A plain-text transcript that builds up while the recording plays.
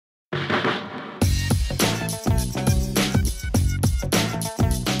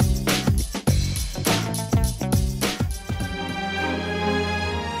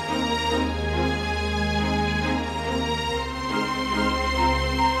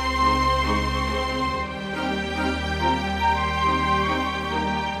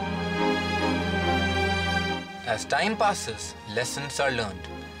As time passes, lessons are learned.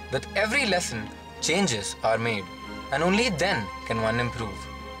 With every lesson, changes are made, and only then can one improve.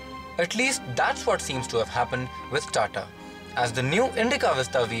 At least that's what seems to have happened with Tata, as the new Indica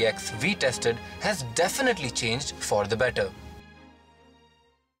Vista VX we tested has definitely changed for the better.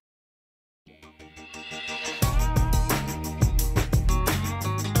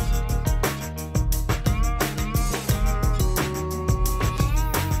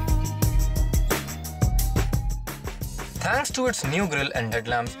 Thanks to its new grille and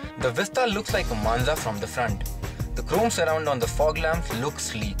headlamps, the Vista looks like a Monza from the front. The chrome surround on the fog lamps looks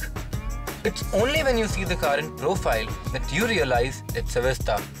sleek. It's only when you see the car in profile that you realize it's a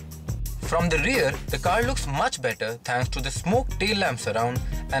Vista. From the rear, the car looks much better thanks to the smoke tail lamp surround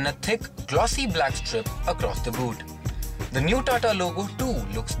and a thick, glossy black strip across the boot. The new Tata logo too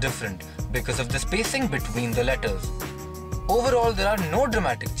looks different because of the spacing between the letters. Overall, there are no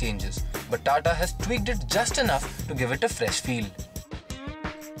dramatic changes, but Tata has tweaked it just enough to give it a fresh feel.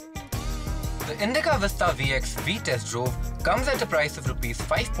 The Indica Vista VX we test drove comes at a price of Rs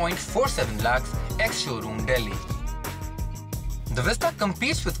 5.47 lakhs ex-showroom Delhi. The Vista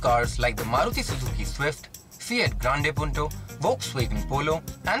competes with cars like the Maruti Suzuki Swift, Fiat Grande Punto, Volkswagen Polo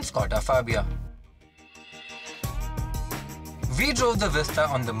and Skoda Fabia. We drove the Vista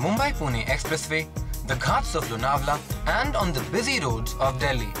on the Mumbai-Pune Expressway, the Ghats of Lonavala and on the busy roads of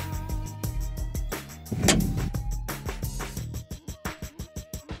Delhi.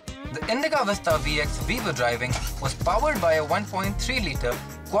 The Indica Vista VX we were driving was powered by a 1.3-litre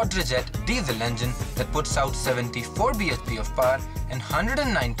quadrijet diesel engine that puts out 74 bhp of power and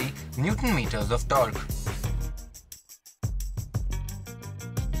 190 Nm of torque.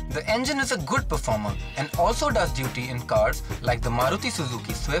 The engine is a good performer and also does duty in cars like the Maruti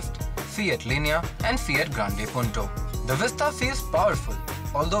Suzuki Swift, Fiat Linea and Fiat Grande Punto. The Vista feels powerful,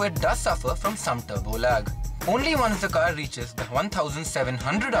 although it does suffer from some turbo lag. Only once the car reaches the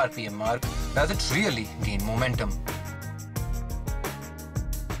 1700 rpm mark does it really gain momentum.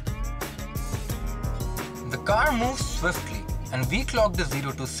 The car moves swiftly and we clocked the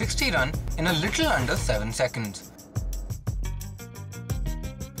 0 to 60 run in a little under 7 seconds.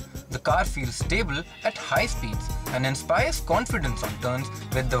 The car feels stable at high speeds and inspires confidence on turns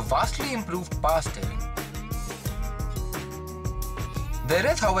with the vastly improved power steering. There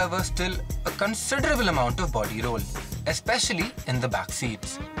is, however, still a considerable amount of body roll, especially in the back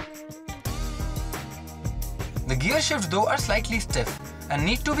seats. The gear shifts though are slightly stiff and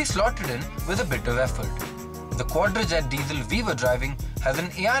need to be slotted in with a bit of effort. The quadrijet diesel we were driving has an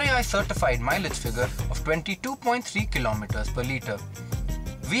ARAI certified mileage figure of 22.3 km per litre.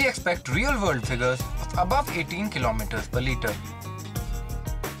 We expect real-world figures of above 18 km per litre.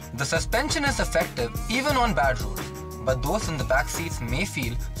 The suspension is effective even on bad roads, but those in the back seats may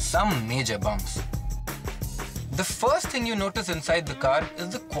feel some major bumps. The first thing you notice inside the car is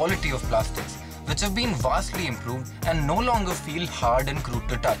the quality of plastics, which have been vastly improved and no longer feel hard and crude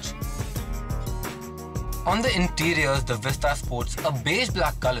to touch. On the interiors, the Vista sports a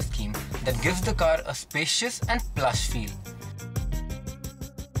beige-black color scheme that gives the car a spacious and plush feel.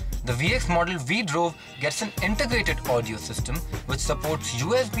 The VX model we drove gets an integrated audio system which supports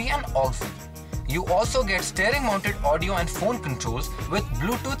USB and aux. You also get steering-mounted audio and phone controls with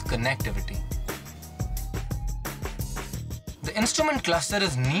Bluetooth connectivity. The instrument cluster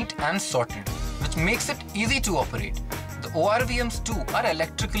is neat and sorted, which makes it easy to operate. The ORVMs too are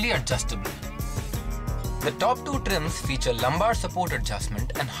electrically adjustable. The top two trims feature lumbar support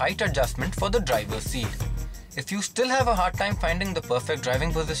adjustment and height adjustment for the driver's seat. If you still have a hard time finding the perfect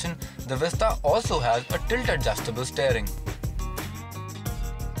driving position, the Vista also has a tilt-adjustable steering.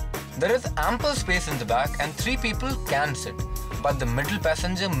 There is ample space in the back and 3 people can sit, but the middle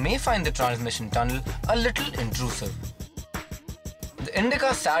passenger may find the transmission tunnel a little intrusive. The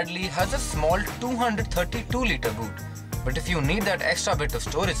Indica sadly has a small 232-litre boot, but if you need that extra bit of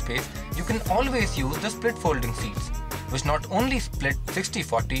storage space, you can always use the split folding seats, which not only split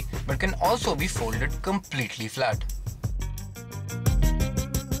 60-40 but can also be folded completely flat.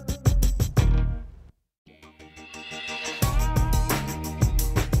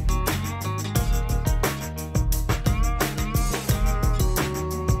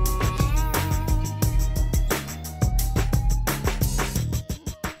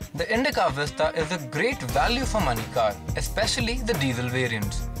 The Indica Vista is a great value for money car, especially the diesel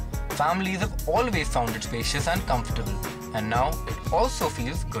variants. Families have always found it spacious and comfortable, and now it also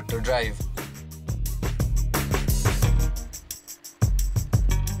feels good to drive.